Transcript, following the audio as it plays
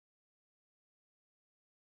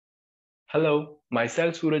Hello,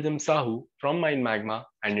 myself Surajam Sahu from MineMagma,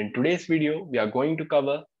 and in today's video we are going to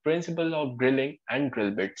cover principles of drilling and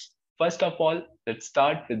drill bits. First of all, let's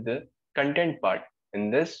start with the content part.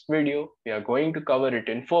 In this video, we are going to cover it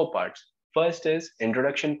in four parts. First is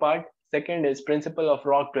introduction part, second is principle of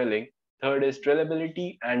rock drilling, third is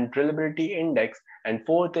drillability and drillability index, and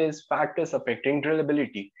fourth is factors affecting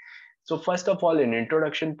drillability. So first of all, in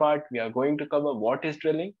introduction part, we are going to cover what is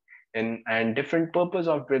drilling and different purpose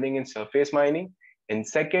of drilling in surface mining. In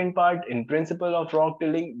second part, in principle of rock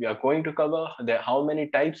drilling, we are going to cover how many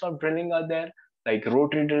types of drilling are there, like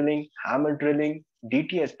rotary drilling, hammer drilling,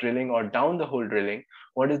 DTS drilling, or down the hole drilling.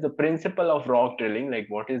 What is the principle of rock drilling? Like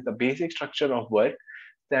what is the basic structure of work?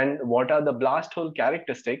 Then what are the blast hole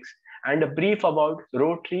characteristics? And a brief about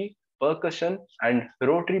rotary percussion and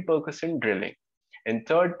rotary percussion drilling. In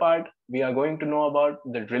third part, we are going to know about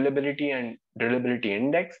the drillability and drillability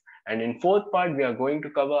index. And in fourth part, we are going to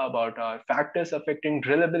cover about our factors affecting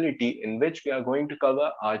drillability, in which we are going to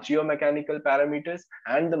cover our geomechanical parameters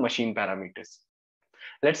and the machine parameters.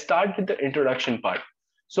 Let's start with the introduction part.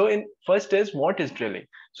 So in first is what is drilling?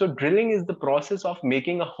 So drilling is the process of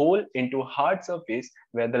making a hole into a hard surface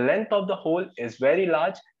where the length of the hole is very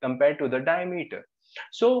large compared to the diameter.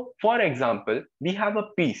 So for example, we have a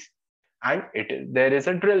piece and there is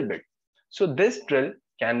a drill bit. So this drill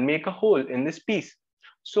can make a hole in this piece.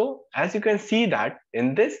 So as you can see that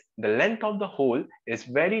in this, the length of the hole is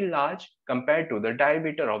very large compared to the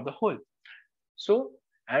diameter of the hole. So,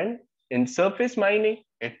 and in surface mining,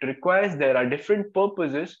 it requires, there are different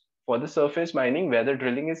purposes for the surface mining where the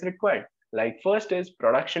drilling is required. Like first is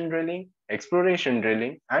production drilling, exploration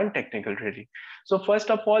drilling, and technical drilling. So first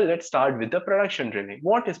of all, let's start with the production drilling.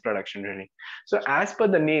 What is production drilling? So as per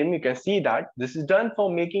the name, you can see that this is done for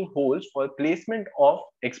making holes for placement of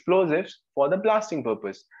explosives for the blasting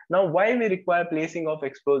purpose. Now, why we require placing of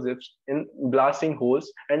explosives in blasting holes,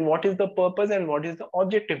 and what is the purpose and what is the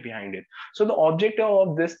objective behind it? So the objective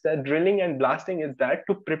of this drilling and blasting is that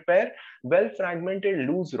to prepare well fragmented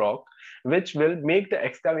loose rock, which will make the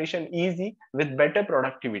excavation easy with better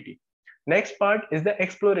productivity. Next part is the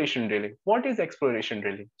exploration drilling. What is exploration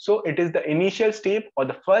drilling? So it is the initial step or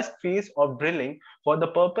the first phase of drilling for the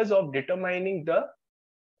purpose of determining the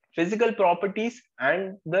physical properties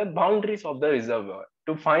and the boundaries of the reservoir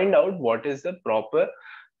to find out what is the proper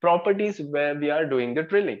properties where we are doing the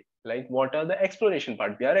drilling. Like what are the exploration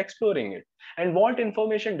part? We are exploring it. And what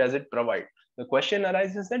information does it provide? The question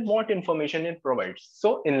arises that what information it provides.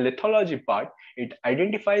 So in lithology part, it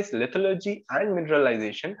identifies lithology and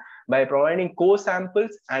mineralization by providing core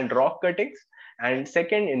samples and rock cuttings. And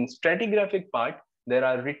second, in stratigraphic part, there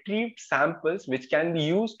are retrieved samples which can be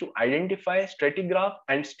used to identify stratigraph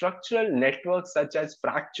and structural networks such as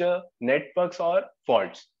fracture, networks, or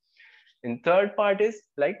faults. In third part is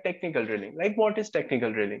like technical drilling. Like what is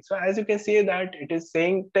technical drilling? So as you can see that it is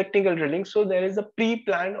saying technical drilling. So there is a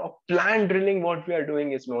pre-planned or planned drilling. What we are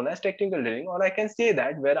doing is known as technical drilling, or I can say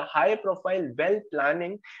that where a high profile well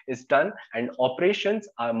planning is done and operations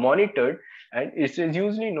are monitored, and it is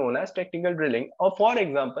usually known as technical drilling. Or for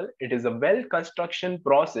example, it is a well construction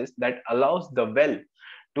process that allows the well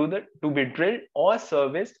to be drilled or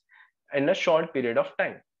serviced in a short period of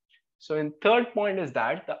time. So in third point is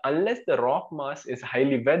that unless the rock mass is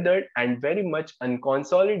highly weathered and very much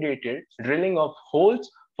unconsolidated, drilling of holes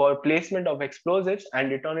for placement of explosives and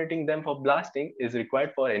detonating them for blasting is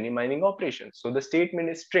required for any mining operation. So the statement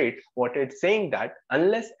is straight. What it's saying that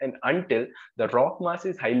unless and until the rock mass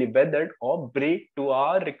is highly weathered or break to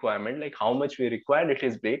our requirement, like how much we require it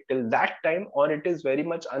is break, till that time, or it is very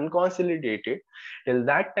much unconsolidated, till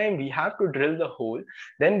that time we have to drill the hole,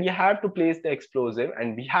 then we have to place the explosive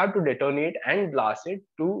and we have to detonate and blast it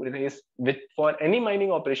to raise, with for any mining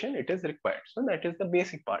operation it is required. So that is the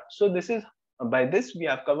basic part. So this is, by this we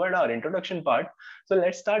have covered our introduction part. So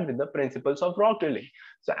let's start with the principles of rock drilling.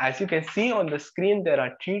 So as you can see on the screen, there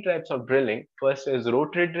are three types of drilling. First is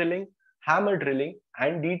rotary drilling, hammer drilling,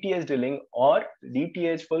 and DTS drilling, or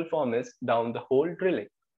DTS full form is down the hole drilling.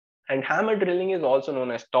 And hammer drilling is also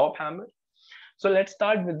known as top hammer. So let's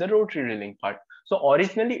start with the rotary drilling part. So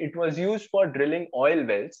originally it was used for drilling oil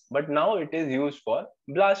wells, but now it is used for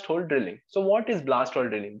blast hole drilling. So what is blast hole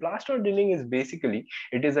drilling? Blast hole drilling is basically,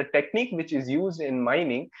 it is a technique which is used in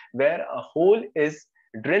mining where a hole is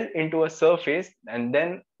drilled into a surface and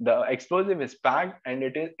then the explosive is packed and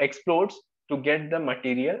it explodes to get the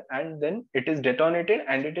material, and then it is detonated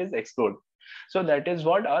and it is exploded. So that is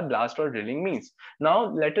what our blast hole drilling means.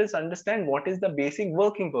 Now let us understand what is the basic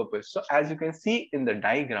working purpose. So as you can see in the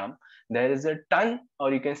diagram, there is a ton,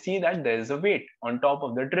 or you can see that there is a weight on top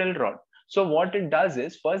of the drill rod. So what it does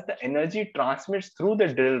is, first the energy transmits through the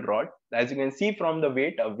drill rod. As you can see from the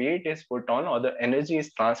weight, a weight is put on, or the energy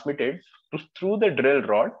is transmitted through the drill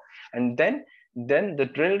rod, and then the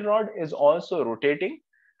drill rod is also rotating,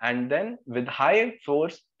 and then with high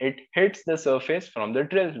force it hits the surface from the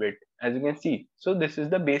drill bit, as you can see. So this is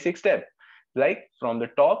the basic step. Like from the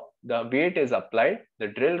top, the weight is applied, the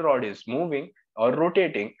drill rod is moving or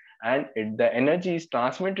rotating, and the energy is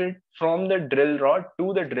transmitted from the drill rod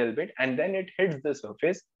to the drill bit, and then it hits the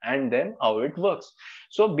surface, and then how it works.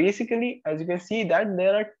 So basically, as you can see, that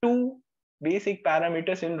there are two basic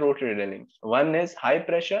parameters in rotary drilling. One is high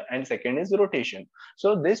pressure and second is rotation.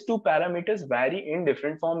 So these two parameters vary in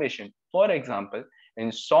different formation. For example,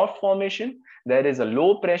 in soft formation, there is a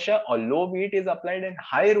low pressure or low weight is applied and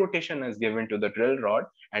high rotation is given to the drill rod,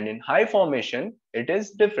 and in high formation it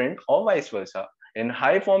is different, or vice versa. In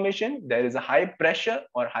high formation, there is a high pressure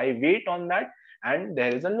or high weight on that, and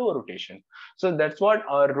there is a low rotation. So that's what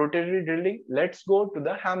our rotary drilling. Let's go to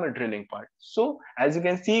the hammer drilling part. So as you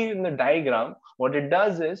can see in the diagram, what it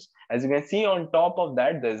does is, as you can see on top of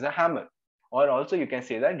that, there is a hammer. Or also you can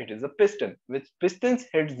say that it is a piston. Which pistons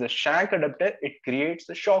hits the shank adapter, it creates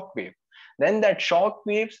a shock wave. Then that shock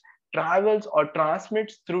waves travels or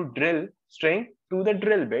transmits through drill string to the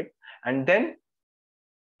drill bit, and then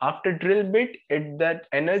after drill bit, that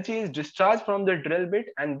energy is discharged from the drill bit,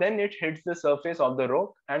 and then it hits the surface of the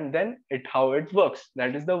rock, and then how it works.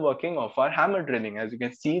 That is the working of our hammer drilling. As you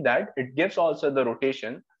can see that it gives also the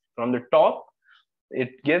rotation from the top.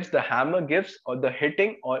 It gives the hammer gives or the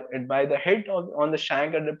hitting, or by the hit on the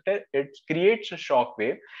shank adapter, it creates a shock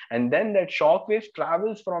wave, and then that shock wave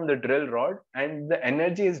travels from the drill rod, and the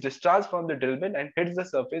energy is discharged from the drill bit and hits the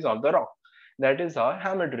surface of the rock. That is our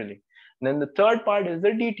hammer drilling. Then the third part is the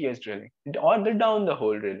DTS drilling, or the down the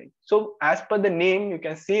hole drilling. So as per the name, you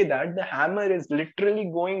can say that the hammer is literally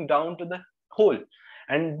going down to the hole,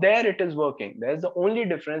 and there it is working. There's the only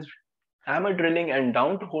difference hammer drilling and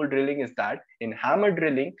down to hole drilling is that in hammer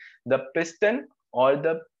drilling, the piston or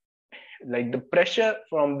the pressure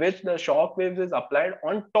from which the shock waves is applied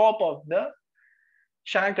on top of the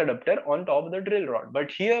shank adapter on top of the drill rod.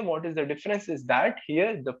 But here, what is the difference is that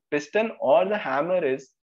here the piston or the hammer is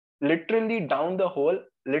literally down the hole,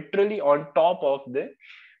 literally on top of the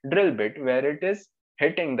drill bit where it is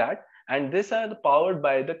hitting that, and these are powered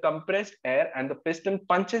by the compressed air, and the piston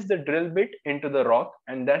punches the drill bit into the rock,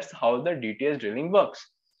 and that's how the DTS drilling works.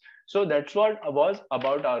 So that's what was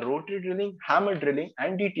about our rotary drilling, hammer drilling,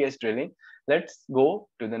 and DTS drilling. Let's go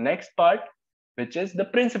to the next part, which is the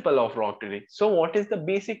principle of rock drilling. So what is the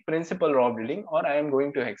basic principle of rock drilling, or I am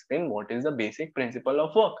going to explain what is the basic principle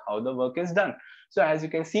of work, how the work is done. So as you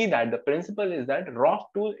can see that the principle is that rock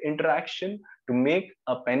tool interaction to make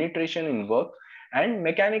a penetration in work, and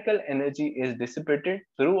mechanical energy is dissipated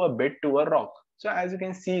through a bit to a rock. So as you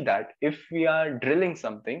can see that if we are drilling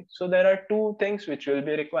something, so there are two things which will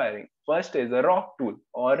be requiring. First is a rock tool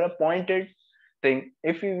or a pointed thing.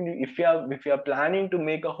 If you are planning to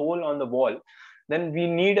make a hole on the wall, then we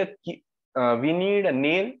need a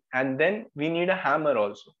nail, and then we need a hammer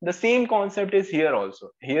also. The same concept is here also.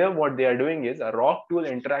 Here what they are doing is a rock tool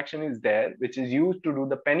interaction is there, which is used to do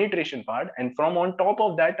the penetration part, and from on top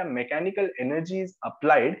of that a mechanical energy is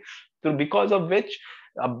applied, so because of which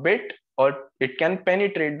a bit or it can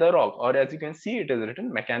penetrate the rock, or as you can see it is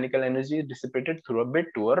written mechanical energy is dissipated through a bit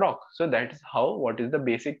to a rock. So that is how what is the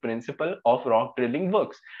basic principle of rock drilling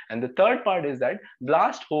works. And the third part is that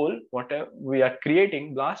blast hole, whatever we are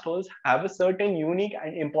creating, blast holes have a certain unique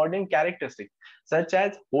and important characteristic, such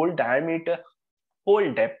as hole diameter,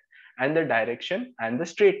 hole depth, and the direction and the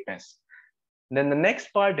straightness. Then the next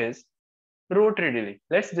part is rotary drilling.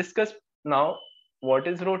 Let's discuss now what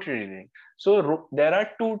is rotary drilling. So there are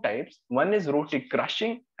two types. One is rotary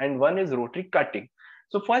crushing and one is rotary cutting.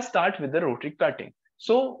 So first start with the rotary cutting.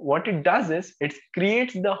 So what it does is it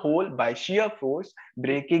creates the hole by shear force,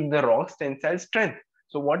 breaking the rock's tensile strength.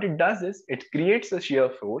 So what it does is it creates a shear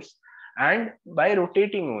force, and by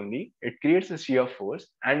rotating only it creates a shear force,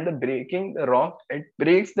 and the breaking the rock, it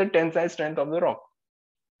breaks the tensile strength of the rock.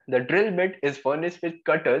 The drill bit is furnished with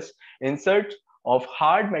cutters, inserts of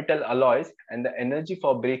hard metal alloys, and the energy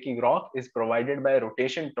for breaking rock is provided by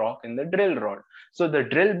rotation torque in the drill rod. So the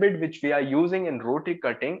drill bit which we are using in rotary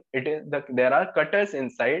cutting, there are cutters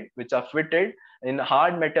inside which are fitted in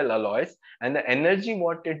hard metal alloys, and the energy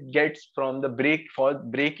what it gets from the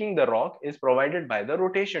breaking the rock is provided by the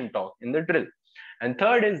rotation torque in the drill. And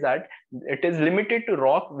third is that it is limited to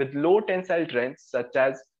rock with low tensile strength such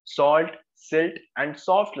as salt, silt, and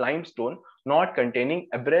soft limestone, not containing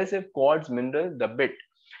abrasive quartz mineral, the bit.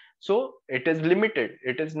 So it is limited.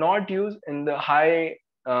 It is not used in the high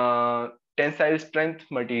tensile strength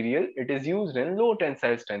material. It is used in low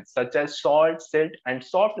tensile strength such as salt, silt and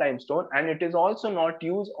soft limestone, and it is also not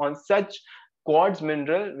used on such quartz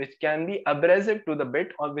mineral which can be abrasive to the bit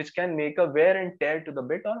or which can make a wear and tear to the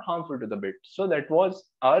bit or harmful to the bit. So that was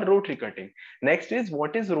our rotary cutting. Next is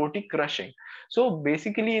what is rotary crushing. So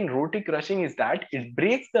basically in rotary crushing is that it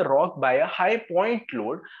breaks the rock by a high point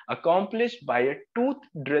load accomplished by a tooth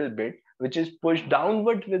drill bit which is pushed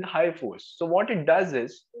downward with high force. So what it does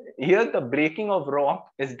is, here the breaking of rock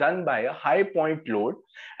is done by a high point load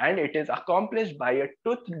and it is accomplished by a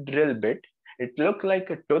tooth drill bit. It looks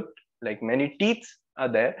like a tooth, like many teeth are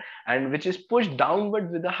there, and which is pushed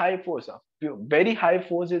downward with a high force. Very high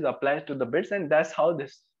force is applied to the bits, and that's how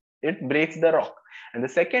it breaks the rock. And the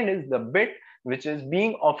second is the bit which is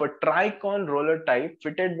being of a tricon roller type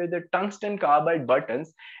fitted with the tungsten carbide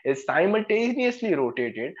buttons is simultaneously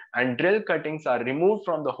rotated and drill cuttings are removed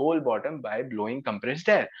from the hole bottom by blowing compressed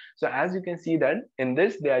air. So as you can see that in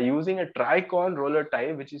this they are using a tricon roller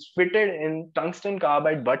type which is fitted in tungsten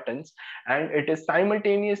carbide buttons and it is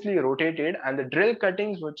simultaneously rotated, and the drill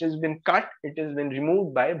cuttings which has been cut, it has been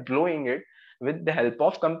removed by blowing it with the help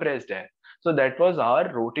of compressed air. So that was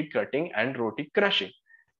our rotary cutting and rotary crushing.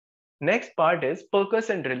 Next part is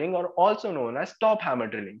percussion drilling, or also known as top hammer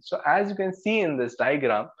drilling. So as you can see in this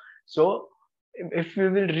diagram, so if we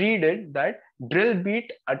will read it, that drill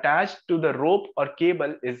bit attached to the rope or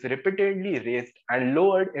cable is repeatedly raised and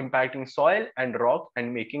lowered, impacting soil and rock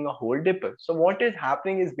and making a hole deeper. So what is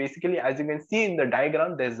happening is basically, as you can see in the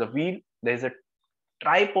diagram, there's a wheel, there's a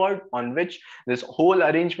tripod on which this whole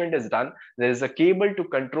arrangement is done. There is a cable to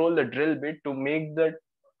control the drill bit to make the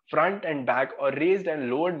front and back or raised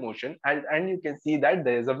and lowered motion, and you can see that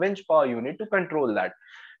there is a winch power unit to control that,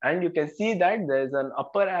 and you can see that there is an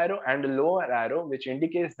upper arrow and a lower arrow which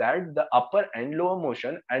indicates that the upper and lower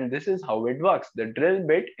motion, and this is how it works. The drill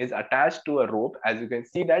bit is attached to a rope. As you can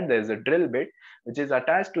see that there is a drill bit which is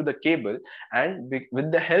attached to the cable, and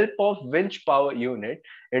with the help of winch power unit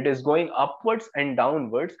it is going upwards and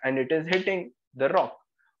downwards and it is hitting the rock,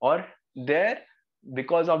 or there,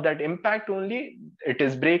 because of that impact only it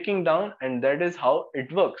is breaking down, and that is how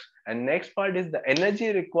it works. And next part is the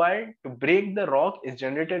energy required to break the rock is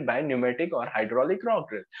generated by pneumatic or hydraulic rock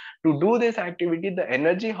drill. To do this activity, the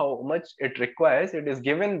energy how much it requires, it is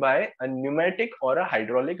given by a pneumatic or a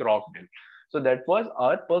hydraulic rock drill. So that was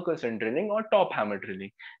our percussion drilling or top hammer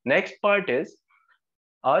drilling. Next part is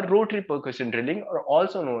our rotary percussion drilling, or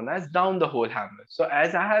also known as down the hole hammer. So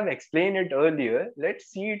as I have explained it earlier,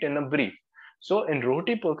 let's see it in a brief. So in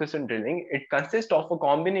rotary percussion drilling, it consists of a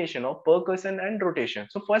combination of percussion and rotation.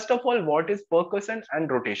 So first of all, what is percussion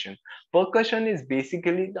and rotation? Percussion is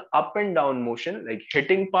basically the up and down motion, like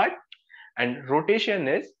hitting part, and rotation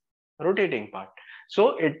is rotating part.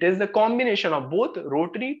 So it is the combination of both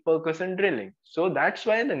rotary percussion drilling. So that's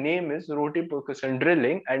why the name is rotary percussion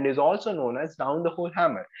drilling and is also known as down the hole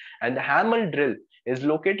hammer. And the hammer drill is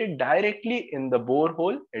located directly in the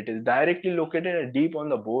borehole. It is directly located deep on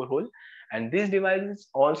the borehole. And this device is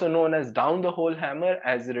also known as down the hole hammer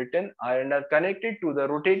as written and are connected to the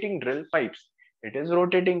rotating drill pipes. It is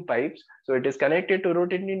rotating pipes, so it is connected to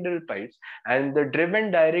rotating drill pipes, and they're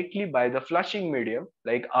driven directly by the flushing medium.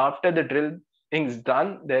 Like after the drill is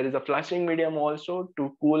done, there is a flushing medium also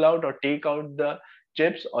to cool out or take out the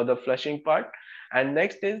chips or the flushing part. And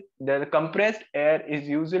next is the compressed air is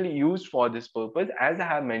usually used for this purpose. As I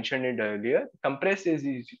have mentioned it earlier,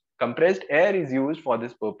 compressed air is used for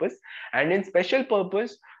this purpose, and in special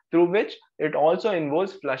purpose through which it also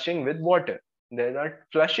involves flushing with water. There are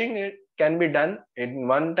flushing, it can be done in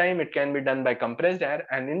one time, it can be done by compressed air,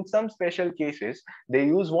 and in some special cases they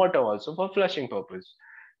use water also for flushing purpose.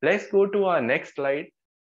 Let's go to our next slide,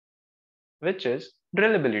 which is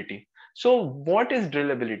drillability. So what is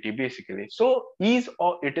drillability basically? So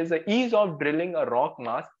it is the ease of drilling a rock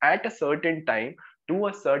mass at a certain time to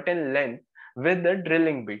a certain length with the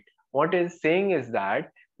drilling bit. What is saying is that,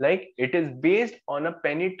 like, it is based on a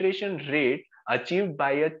penetration rate achieved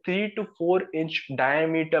by a 3 to 4 inch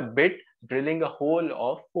diameter bit drilling a hole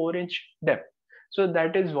of 4-inch depth. So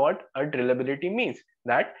that is what a drillability means,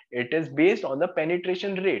 that it is based on the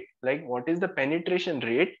penetration rate. Like, what is the penetration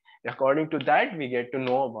rate? According to that, we get to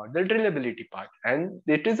know about the drillability part. And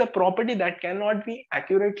it is a property that cannot be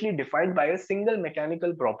accurately defined by a single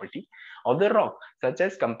mechanical property of the rock, such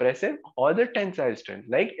as compressive or the tensile strength.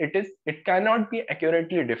 Like, it cannot be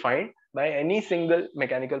accurately defined by any single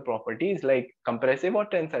mechanical properties like compressive or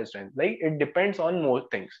tensile strength. Like, it depends on more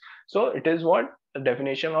things. So it is what the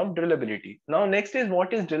definition of drillability. Now next is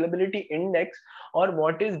what is drillability index or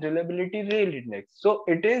what is drillability rail index. So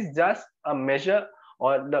it is just a measure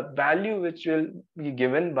or the value which will be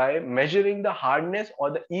given by measuring the hardness or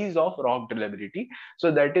the ease of rock drillability.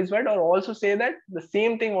 So that is what, or also say that the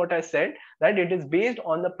same thing what I said, that it is based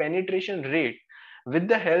on the penetration rate with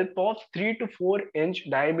the help of 3 to 4 inch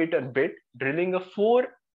diameter bit drilling a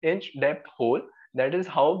 4-inch depth hole. That is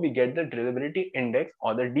how we get the drillability index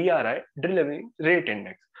or the DRI, drilling rate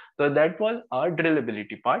index. So that was our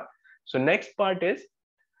drillability part. So next part is,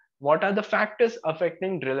 what are the factors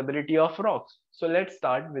affecting drillability of rocks? So let's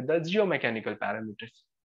start with the geomechanical parameters.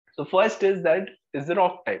 So first is that is the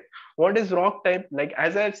rock type. What is rock type? Like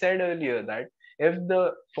as I've said earlier, that if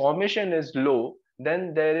the formation is low,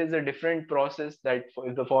 then there is a different process, that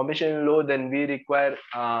if the formation is low, then we require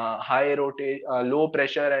low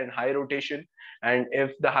pressure and high rotation. And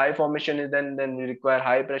if the high formation is, then we require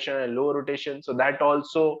high pressure and low rotation. So that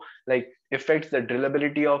also like affects the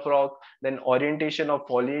drillability of rock. Then orientation of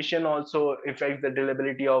foliation also affects the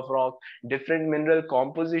drillability of rock. Different mineral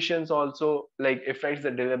compositions also like affects the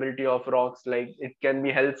drillability of rocks. Like it can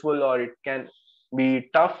be helpful or it can be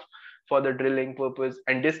tough for the drilling purpose.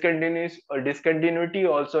 And discontinuity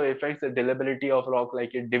also affects the drillability of rock,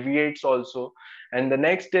 like it deviates also. And the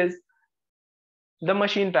next is the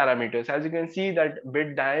machine parameters. As you can see that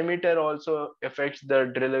bit diameter also affects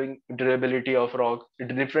the drillability of rocks.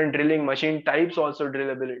 Different drilling machine types also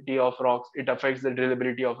drillability of rocks, it affects the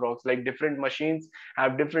drillability of rocks. Like different machines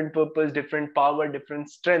have different purpose, different power, different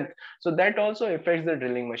strength, so that also affects the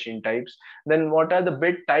drilling machine types. Then what are the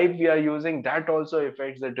bit type we are using, that also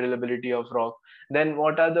affects the drillability of rock. Then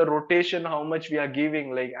what are the rotation, how much we are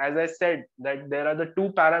giving. Like as I said that there are the two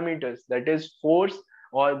parameters, that is force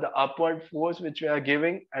or the upward force which we are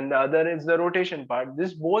giving, and the other is the rotation part.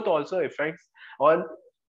 This both also affects, or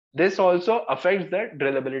this also affects the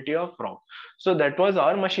drillability of rock. So that was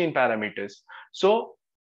our machine parameters. So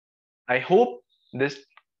I hope this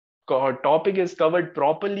topic is covered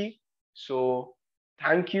properly. So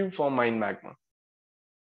thank you for MineMagma.